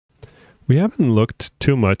We haven't looked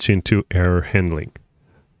too much into error handling.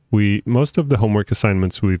 Most of the homework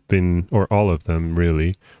assignments we've been, or all of them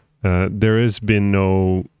really, there has been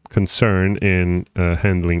no concern in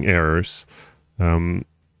handling errors.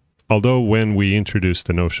 Although when we introduce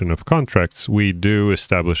the notion of contracts, we do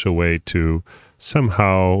establish a way to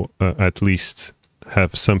somehow at least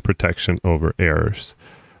have some protection over errors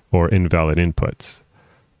or invalid inputs.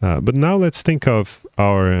 But now let's think of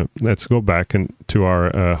let's go back to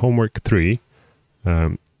our homework 3.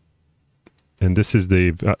 And this is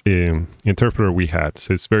the interpreter we had.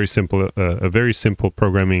 So it's very simple, a very simple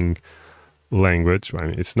programming language. I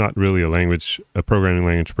mean, it's not really a programming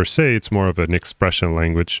language per se. It's more of an expression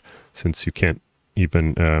language, since you can't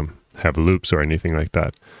even have loops or anything like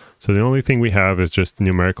that. So the only thing we have is just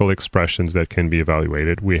numerical expressions that can be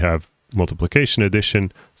evaluated. We have multiplication,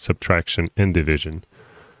 addition, subtraction, and division.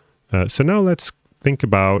 So now let's think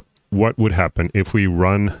about what would happen if we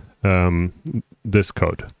run this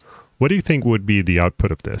code. What do you think would be the output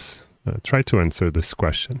of this? Try to answer this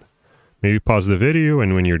question. Maybe pause the video,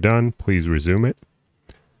 and when you're done, please resume it.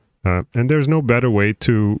 And there's no better way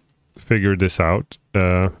to figure this out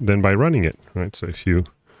than by running it, right? So if you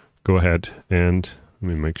go ahead and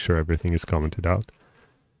let me make sure everything is commented out.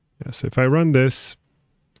 Yes, if I run this,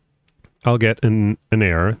 I'll get an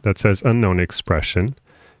error that says unknown expression.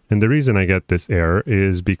 And the reason I get this error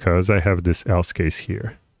is because I have this else case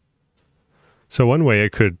here. So one way I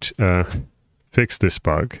could fix this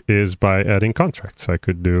bug is by adding contracts. So I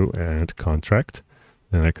could do add contract,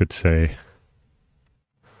 and I could say,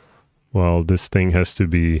 well, this thing has to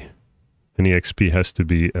be, an EXP has to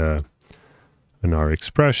be an R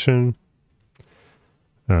expression,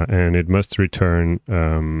 and it must return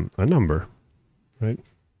a number, right?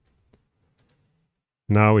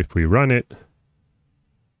 Now if we run it,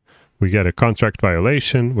 we get a contract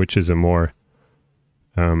violation, which is a more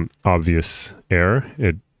obvious error.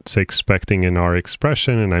 It's expecting an R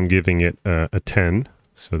expression, and I'm giving it a 10,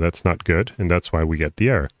 so that's not good, and that's why we get the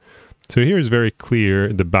error. So here is very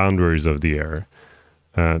clear the boundaries of the error.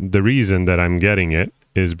 The reason that I'm getting it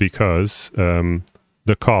is because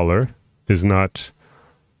the caller is not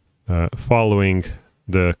following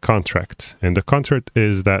the contract, and the contract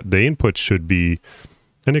is that the input should be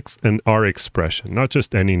an R expression, not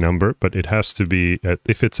just any number, but it has to be,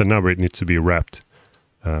 if it's a number, it needs to be wrapped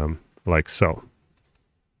like so.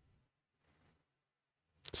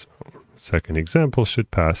 So second example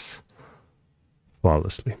should pass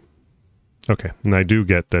flawlessly. Okay, and I do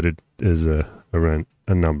get that it is a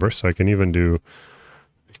number, so I can even do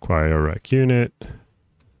require rec unit,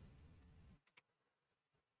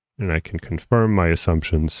 and I can confirm my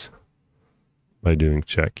assumptions by doing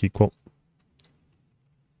check equal,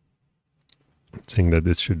 saying that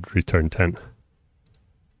this should return 10.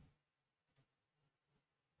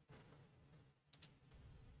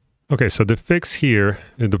 Okay, so the fix here,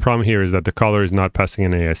 the problem here is that the caller is not passing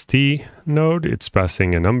an AST node, it's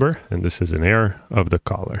passing a number, and this is an error of the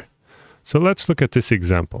caller. So let's look at this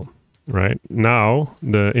example, right? Now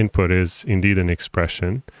the input is indeed an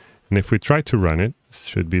expression, and if we try to run it, this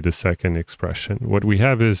should be the second expression. What we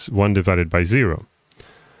have is 1 divided by 0.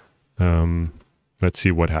 Let's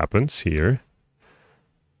see what happens here.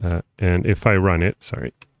 And if I run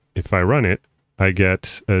it, I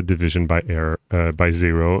get a division by error, by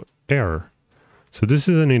 0 error. So this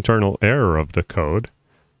is an internal error of the code.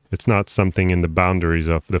 It's not something in the boundaries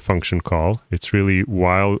of the function call. It's really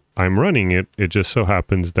while I'm running it, it just so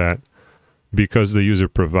happens that because the user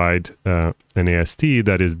provide an AST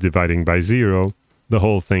that is dividing by 0, the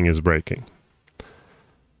whole thing is breaking.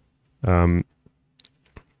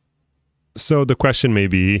 So the question may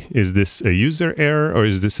be, is this a user error or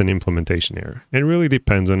is this an implementation error? It really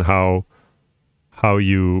depends on how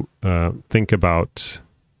you think about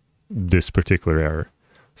this particular error.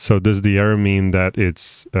 So does the error mean that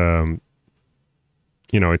it's,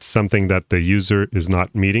 it's something that the user is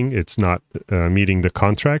not meeting, it's not meeting the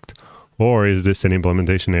contract, or is this an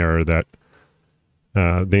implementation error that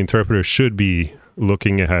the interpreter should be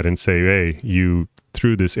looking ahead and say, hey, you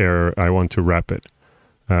threw this error, I want to wrap it.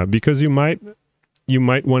 Because you might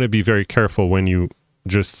want to be very careful when you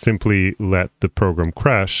just simply let the program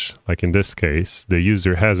crash. Like in this case, the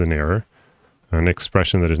user has an error, an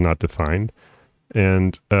expression that is not defined,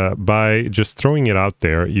 and by just throwing it out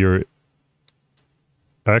there, you're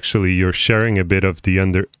sharing a bit of the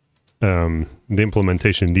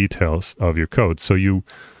implementation details of your code. So you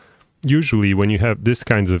usually, when you have these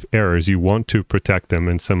kinds of errors, you want to protect them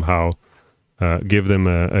and somehow give them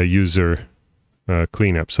a user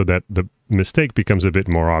cleanup so that the mistake becomes a bit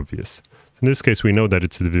more obvious. In this case, we know that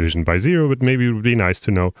it's a division by 0, but maybe it would be nice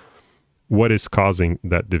to know what is causing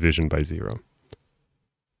that division by 0.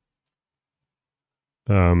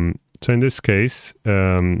 So in this case,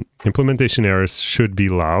 implementation errors should be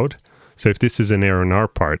loud. So if this is an error on our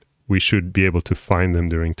part, we should be able to find them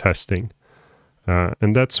during testing.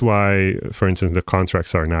 And that's why, for instance, the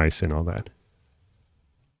contracts are nice and all that.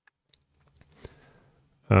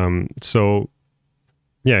 So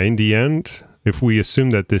yeah, in the end, if we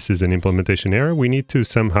assume that this is an implementation error, we need to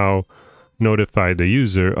somehow notify the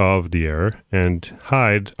user of the error and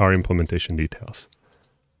hide our implementation details.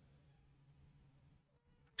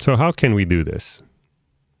 So how can we do this?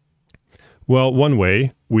 Well, one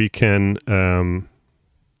way we can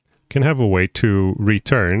have a way to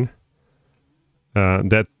return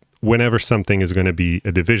that whenever something is going to be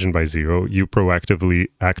a division by 0, you proactively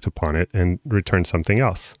act upon it and return something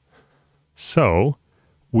else. So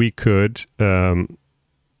we could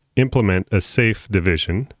implement a safe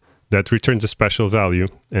division that returns a special value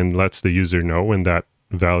and lets the user know when that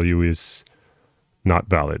value is not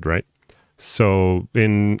valid, right? So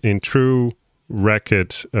in true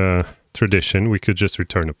Racket tradition, we could just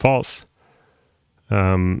return a false.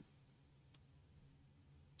 So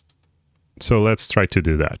let's try to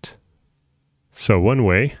do that. So one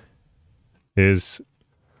way is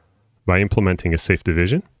by implementing a safe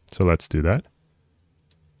division. So let's do that.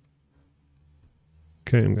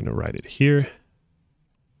 Okay, I'm going to write it here.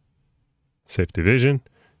 Safe division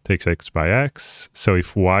takes x by x. So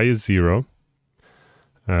if y is 0,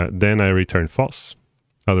 then I return false.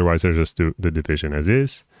 Otherwise, I just do the division as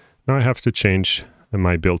is. Now I have to change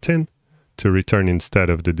my built-in to return, instead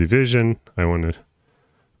of the division, I want to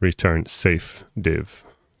return safe div.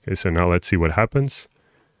 Okay, so now let's see what happens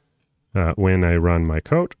when I run my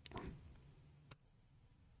code.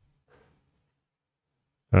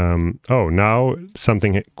 Oh, now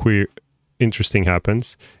something interesting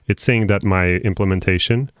happens. It's saying that my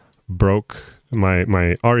implementation broke my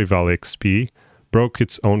reval XP broke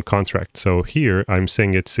its own contract. So here I'm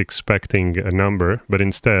saying it's expecting a number, but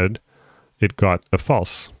instead it got a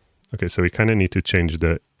false. Okay, so we kind of need to change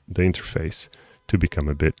the interface to become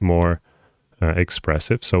a bit more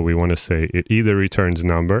expressive. So we want to say it either returns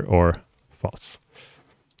number or false.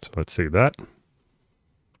 So let's say that.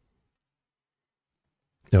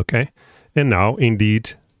 Okay, and now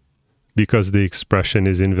indeed, because the expression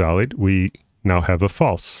is invalid, we now have a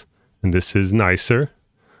false. And this is nicer.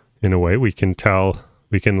 In a way, we can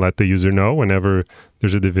let the user know whenever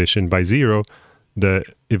there's a division by 0, the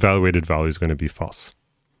evaluated value is going to be false.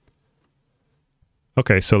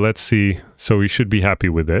 Okay, so let's see. So we should be happy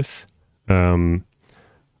with this. I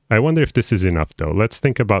wonder if this is enough, though. Let's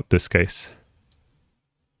think about this case.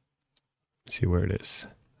 Let's see where it is.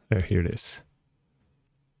 There, here it is.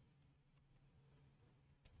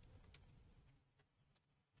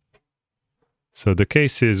 So the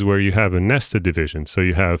case is where you have a nested division. So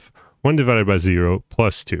you have 1 divided by 0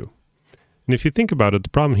 plus 2. And if you think about it, the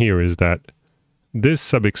problem here is that this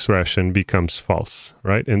sub-expression becomes false,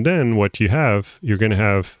 right? And then what you have, you're going to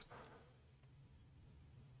have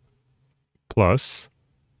plus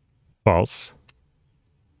false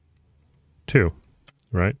 2,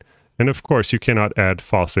 right? And of course, you cannot add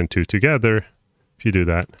false and 2 together. If you do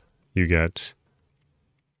that, you get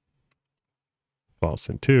false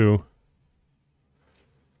and 2.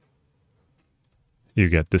 You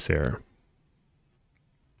get this error.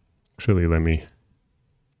 Actually, let me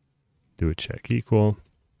do a check equal.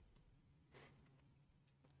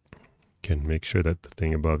 Can make sure that the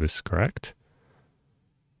thing above is correct.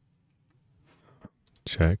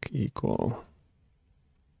 Check equal.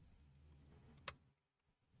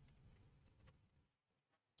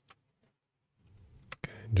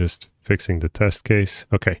 Okay, just fixing the test case.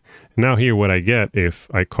 Okay, now here what I get if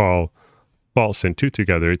I call false and 2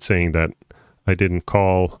 together, it's saying that I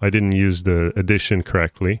didn't use the addition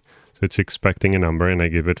correctly. So it's expecting a number and I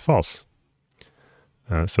give it false.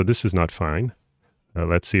 So this is not fine.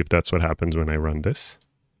 Let's see if that's what happens when I run this.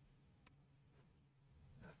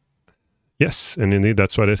 Yes, and indeed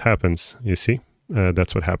that's what it happens. You see,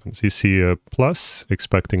 that's what happens. You see a plus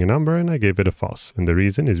expecting a number and I gave it a false. And the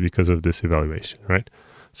reason is because of this evaluation, right?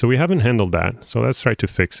 So we haven't handled that. So let's try to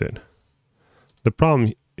fix it. The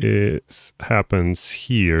problem happens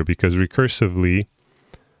here because recursively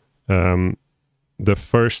the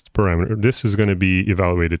first parameter, this is going to be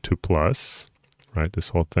evaluated to plus, right, this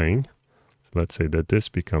whole thing. So let's say that this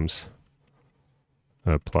becomes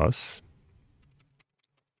a plus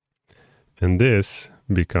and this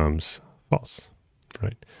becomes false,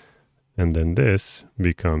 right? And then this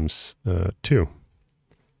becomes 2.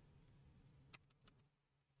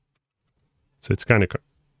 So it's kind of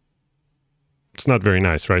it's not very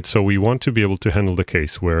nice, right? So we want to be able to handle the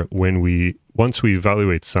case where once we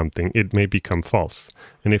evaluate something, it may become false.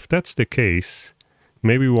 And if that's the case,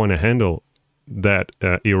 maybe we want to handle that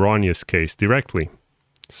erroneous case directly.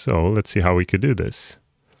 So let's see how we could do this.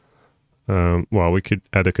 Well, we could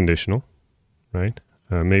add a conditional, right?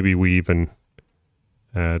 Maybe we even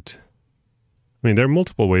add, I mean, there are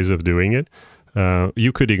multiple ways of doing it.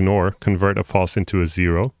 You could convert a false into a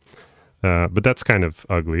 0. But that's kind of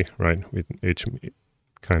ugly, right? It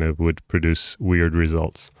kind of would produce weird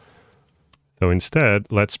results. So instead,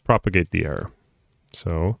 let's propagate the error.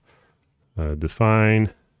 So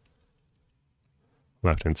define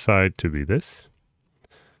left-hand side to be this.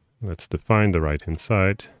 Let's define the right-hand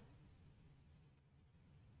side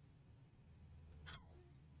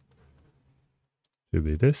to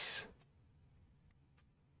be this.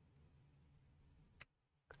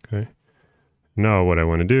 Okay. Now what I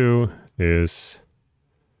want to do is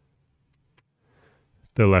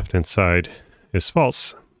the left-hand side is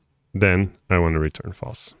false, then I want to return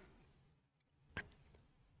false.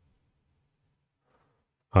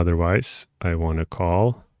 Otherwise, I want to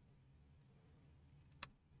call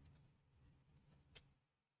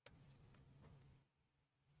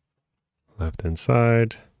left-hand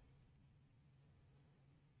side,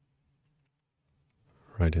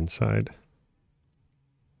 right-hand side.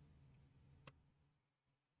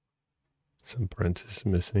 Some parentheses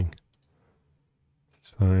missing. This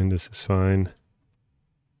is fine, this is fine.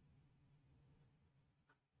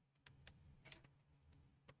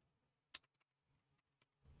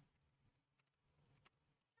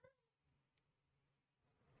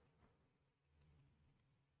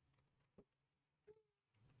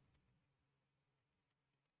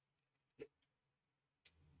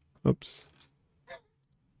 Oops.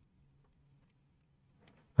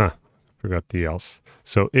 Forgot the else.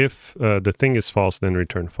 So if the thing is false, then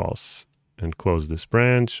return false and close this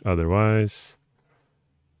branch. Otherwise,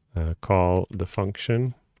 call the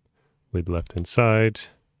function with left-hand side.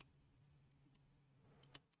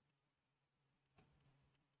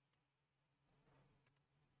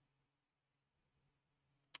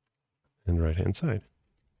 And right-hand side.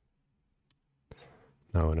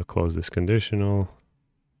 Now I want to close this conditional.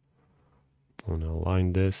 I want to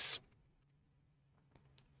align this.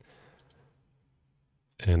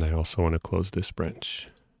 And I also want to close this branch.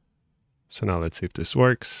 So now let's see if this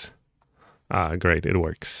works. Great, it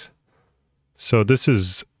works. So this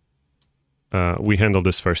is, we handled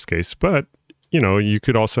this first case, but you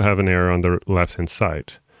could also have an error on the left-hand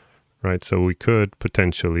side, right? So we could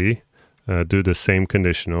potentially do the same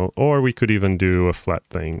conditional, or we could even do a flat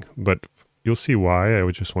thing, but you'll see why. I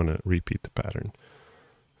would just want to repeat the pattern.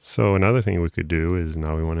 So another thing we could do is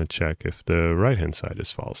now we want to check if the right-hand side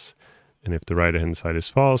is false. And if the right-hand side is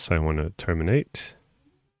false, I want to terminate.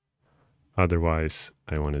 Otherwise,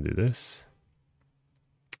 I want to do this.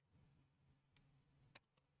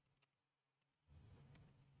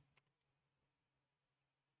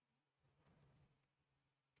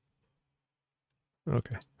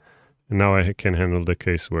 Okay. And now I can handle the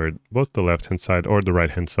case where both the left-hand side or the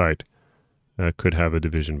right-hand side could have a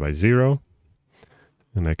division by 0.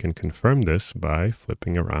 And I can confirm this by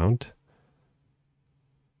flipping around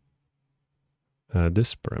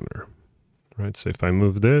this parameter, right? So if I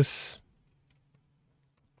move this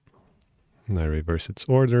and I reverse its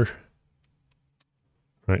order,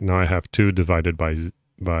 right now I have 2 divided by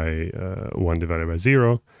 1 divided by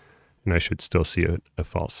 0, and I should still see a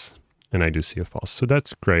false, and I do see a false. So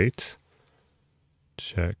that's great.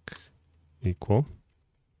 Check equal.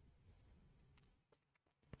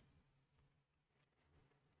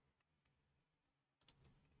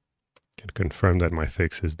 Can confirm that my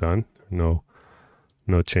fix is done. No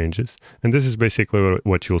changes. And this is basically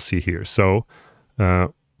what you'll see here. So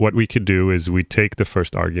what we could do is we take the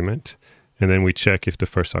first argument, and then we check if the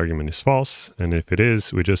first argument is false. And if it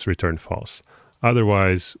is, we just return false.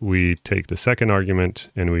 Otherwise, we take the second argument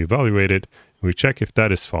and we evaluate it. We check if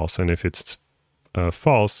that is false. And if it's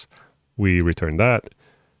false, we return that.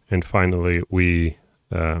 And finally, we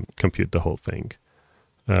compute the whole thing.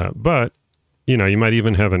 But you might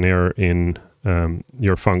even have an error in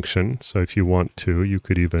your function. So if you want to, you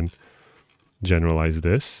could even generalize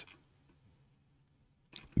this.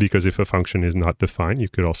 Because if a function is not defined, you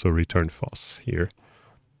could also return false here.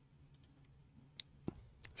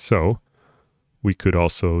 So we could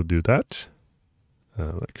also do that.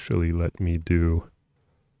 Actually, let me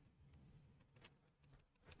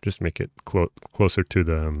just make it closer to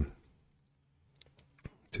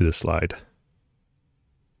the slide.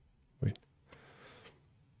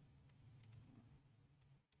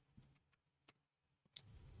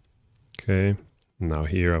 Okay, now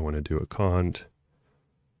here I want to do a cond.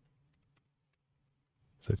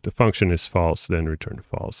 So if the function is false, then return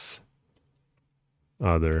false.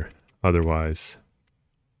 Otherwise,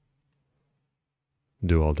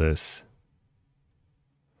 do all this.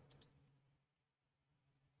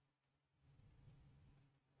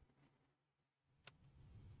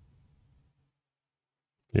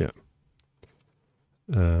 Yeah.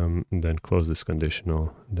 And then close this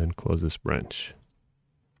conditional, and then close this branch.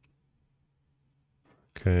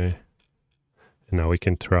 Okay. And now we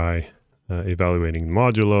can try evaluating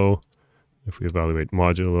modulo. If we evaluate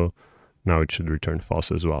modulo, now it should return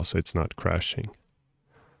false as well, so it's not crashing.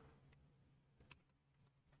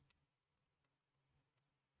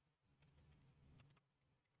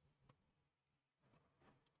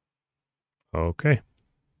 Okay.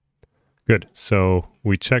 Good. So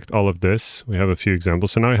we checked all of this. We have a few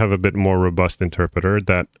examples. So now I have a bit more robust interpreter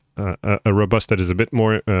that an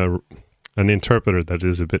interpreter that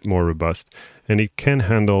is a bit more robust, and it can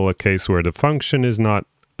handle a case where the function is not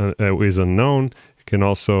is unknown. It can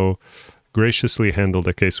also graciously handle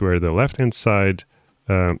the case where the left-hand side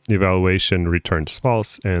evaluation returns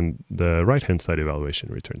false and the right-hand side evaluation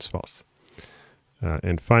returns false.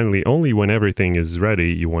 And finally, only when everything is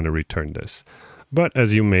ready, you want to return this. But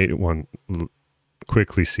as you may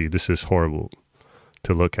quickly see, this is horrible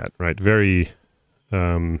to look at, right? Very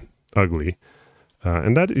ugly.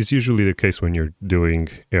 And that is usually the case when you're doing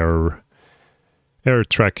error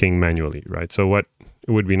tracking manually, right? So what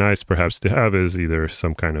it would be nice perhaps to have is either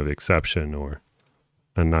some kind of exception or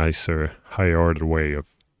a nicer, higher order way of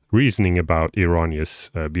reasoning about erroneous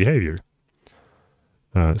behavior.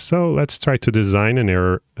 So let's try to design an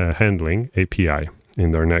error handling API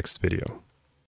in our next video.